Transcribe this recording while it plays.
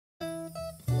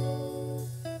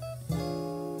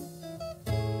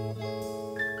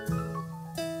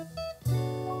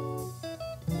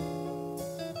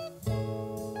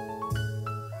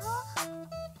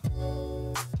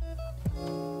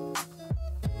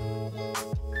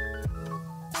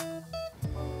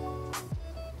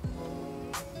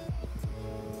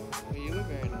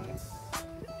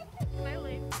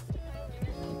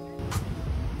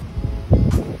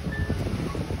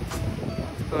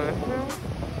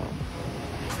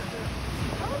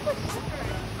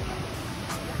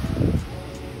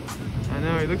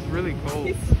he looks really cold.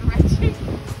 He's stretching.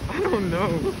 I don't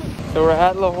know. So we're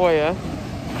at La Jolla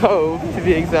Cove, to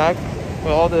be exact,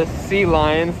 with all the sea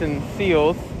lions and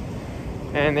seals.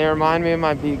 And they remind me of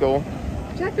my beagle,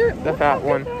 the fat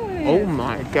one. Oh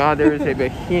my god, there is a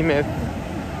behemoth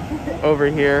over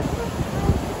here.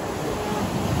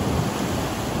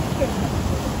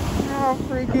 How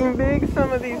freaking big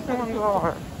some of these ones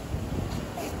are.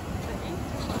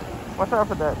 Watch out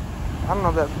for that. I don't know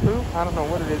if that's poop. I don't know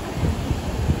what it is.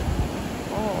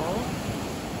 Oh.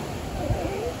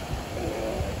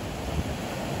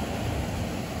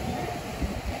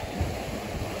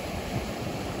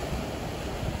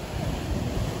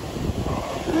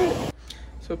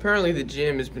 So apparently the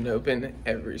gym has been open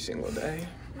every single day.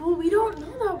 Well, we don't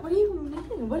know that. What do you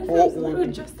mean? What if it was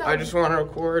literally just that? I just want to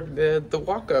record the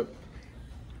walk-up.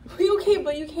 Okay,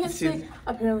 but you can't say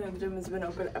apparently the gym has been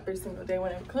open every single day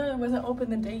when it clearly wasn't open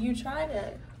the day you tried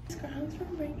it. This grounds for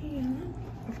breaking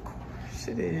up. Of course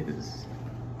it is.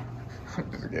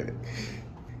 Forget it.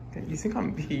 You think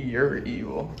I'm pure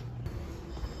evil?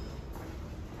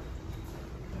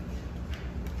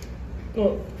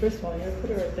 Well, first of all, you put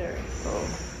it right there.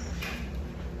 Oh.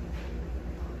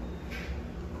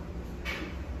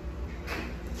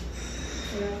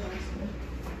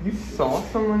 You saw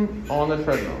someone on the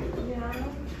treadmill? Yeah.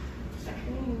 I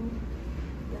mean,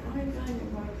 now I'm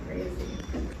feeling more crazy.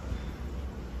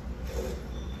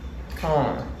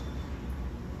 Huh.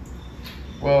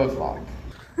 Well, it's locked.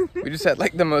 We just had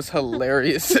like the most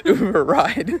hilarious Uber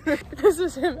ride. This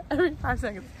is him every 5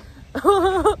 seconds.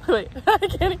 Wait, I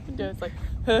can't even do it. It's like,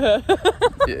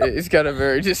 yeah, he's got a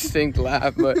very distinct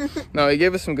laugh, but no, he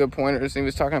gave us some good pointers. He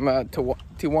was talking about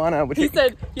Tijuana, which he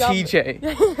said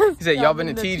TJ. He said, y'all been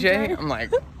to TJ? I'm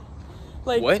like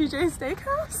what? TJ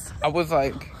Steakhouse? I was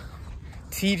like,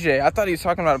 TJ? I thought he was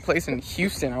talking about a place in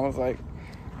Houston. I was like,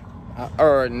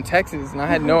 or in Texas, and I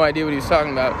had no idea what he was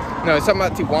talking about. No, he's talking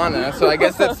about Tijuana, so I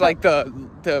guess that's like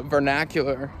the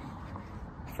vernacular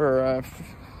for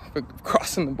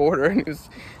crossing the border. And he was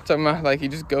talking about like he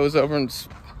just goes over and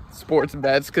sports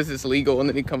bets because it's legal, and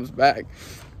then he comes back.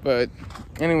 But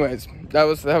anyways, that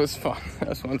was fun. That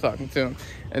was fun talking to him.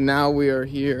 And now we are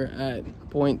here at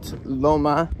Point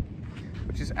Loma,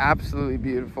 which is absolutely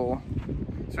beautiful.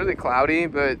 It's really cloudy,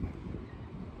 but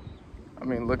I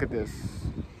mean, look at this.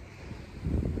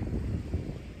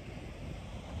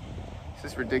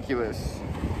 This is ridiculous.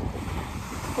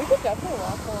 We could definitely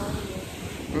walk along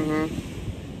here.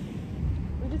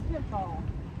 We just can't fall.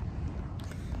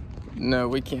 No,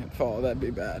 we can't fall. That'd be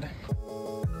bad.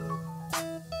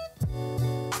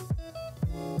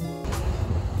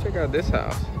 Check out this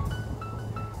house.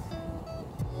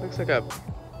 Looks like a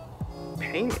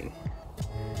painting.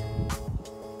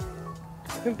 I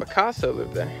think Picasso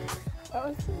lived there. That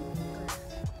was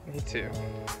Me too.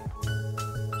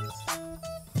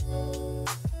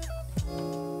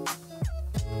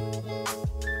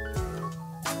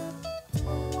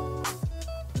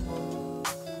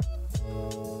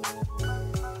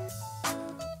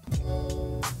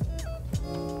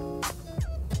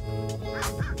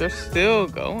 They're still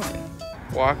going.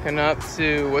 Walking up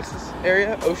to, what's this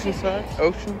area? Oceanside?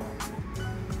 Ocean?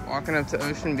 Walking up to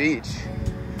Ocean Beach.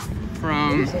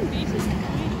 From... Ocean Beach is kind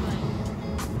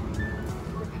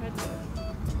of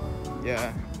repetitive.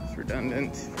 Yeah, it's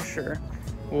redundant for sure.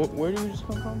 Well, where did you just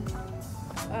come from?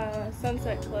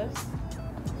 Sunset Cliffs.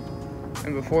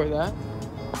 And before that?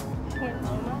 Point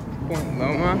Loma. Point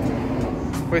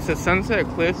Loma. Wait, so Sunset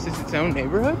Cliffs is its own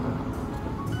neighborhood?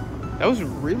 That was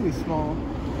really small.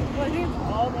 Well, I think it's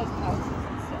all those houses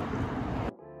and stuff.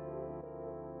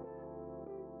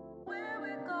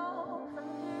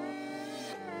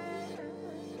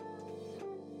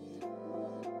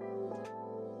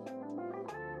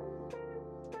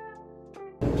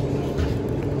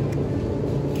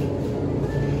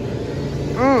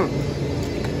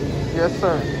 Yes,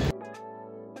 sir.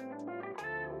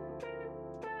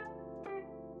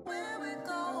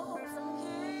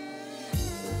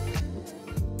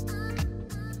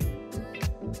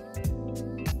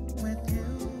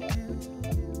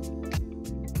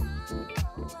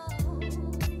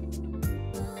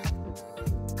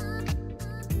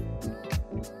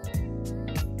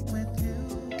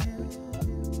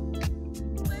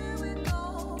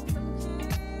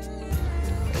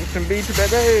 Ocean Beach,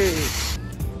 baby!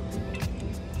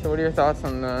 So what are your thoughts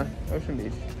on Ocean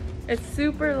Beach? It's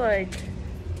super like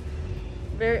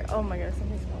very, oh my god,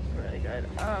 something smells really good.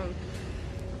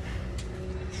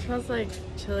 It smells like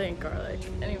chili and garlic.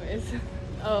 Anyways,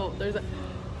 oh, there's a,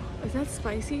 is that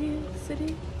Spicy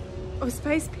City? Oh,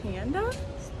 Spice Panda?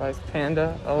 Spice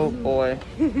Panda? Oh boy.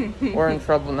 We're in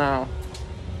trouble now.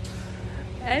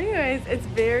 Anyways, it's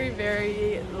very,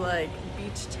 very like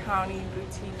beach towny,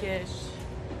 boutique-ish,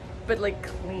 but like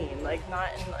clean, like not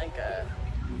in like a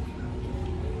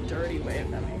dirty way,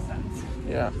 if that makes sense.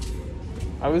 Yeah.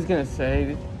 I was gonna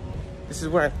say, this is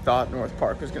what I thought North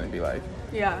Park was gonna be like.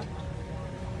 Yeah.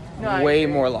 No, Way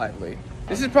more lively.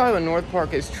 This is probably what North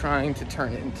Park is trying to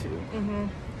turn into. Mm-hmm.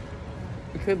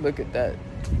 We could look at that.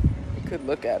 We could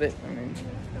look at it. I mean,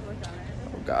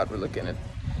 oh God, we're looking at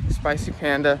Spicy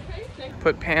Panda.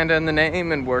 Put Panda in the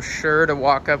name and we're sure to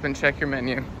walk up and check your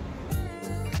menu.